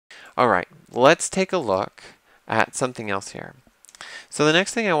All right, let's take a look at something else here. So the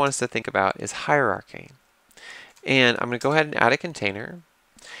next thing I want us to think about is hierarchy. And I'm going to go ahead and add a container.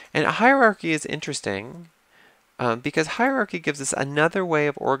 And a hierarchy is interesting because hierarchy gives us another way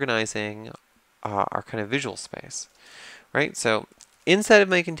of organizing our kind of visual space, right? So inside of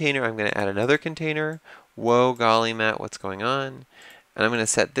my container, I'm going to add another container. Whoa, golly, Matt, what's going on? And I'm going to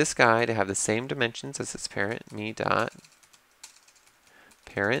set this guy to have the same dimensions as its parent, me dot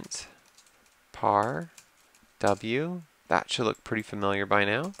parent par w. That should look pretty familiar by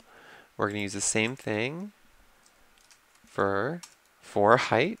now. We're going to use the same thing for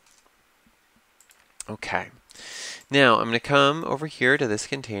height. Okay. Now I'm going to come over here to this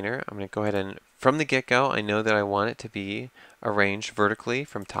container. I'm going to go ahead and, from the get-go, I know that I want it to be arranged vertically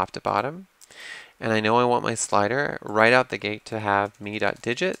from top to bottom. And I know I want my slider right out the gate to have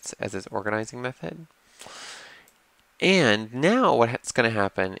me.digits as its organizing method. And now what's going to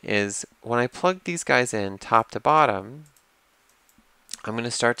happen is when I plug these guys in top to bottom, I'm going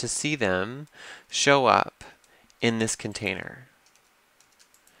to start to see them show up in this container,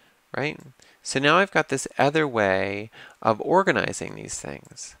 right? So now I've got this other way of organizing these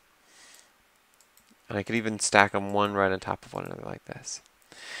things. And I could even stack them one right on top of one another like this.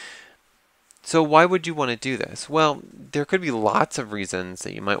 So why would you want to do this? Well, there could be lots of reasons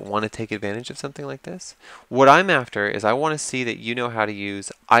that you might want to take advantage of something like this. What I'm after is I want to see that you know how to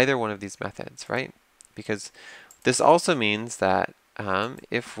use either one of these methods, right? Because this also means that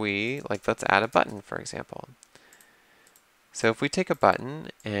if we, like, let's add a button, for example. So if we take a button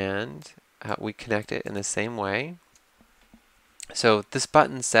and we connect it in the same way. So this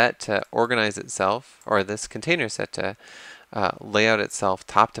button set to organize itself, or this container set to lay out itself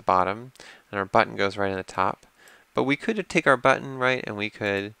top to bottom, and our button goes right in the top. But we could take our button, right, and we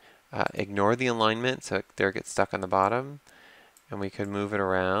could ignore the alignment so there gets stuck on the bottom, and we could move it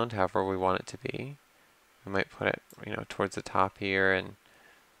around however we want it to be. We might put it, towards the top here and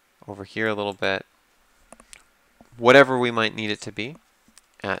over here a little bit. Whatever we might need it to be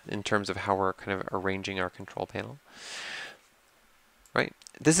in terms of how we're kind of arranging our control panel. Right?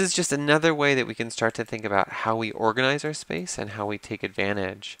 This is just another way that we can start to think about how we organize our space and how we take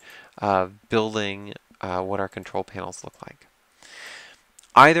advantage of building what our control panels look like.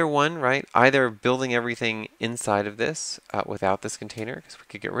 Either one, right? Either building everything inside of this without this container, because we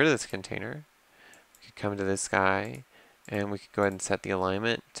could get rid of this container. We could come to this guy and we could go ahead and set the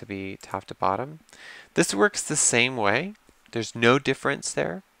alignment to be top to bottom. This works the same way. There's no difference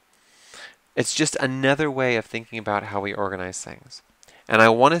there. It's just another way of thinking about how we organize things. And I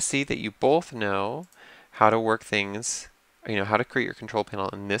want to see that you both know how to work things, how to create your control panel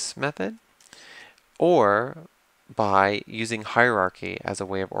in this method, or by using hierarchy as a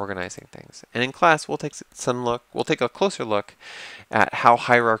way of organizing things. And in class, we'll take a closer look at how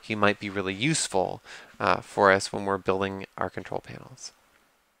hierarchy might be really useful for us when we're building our control panels.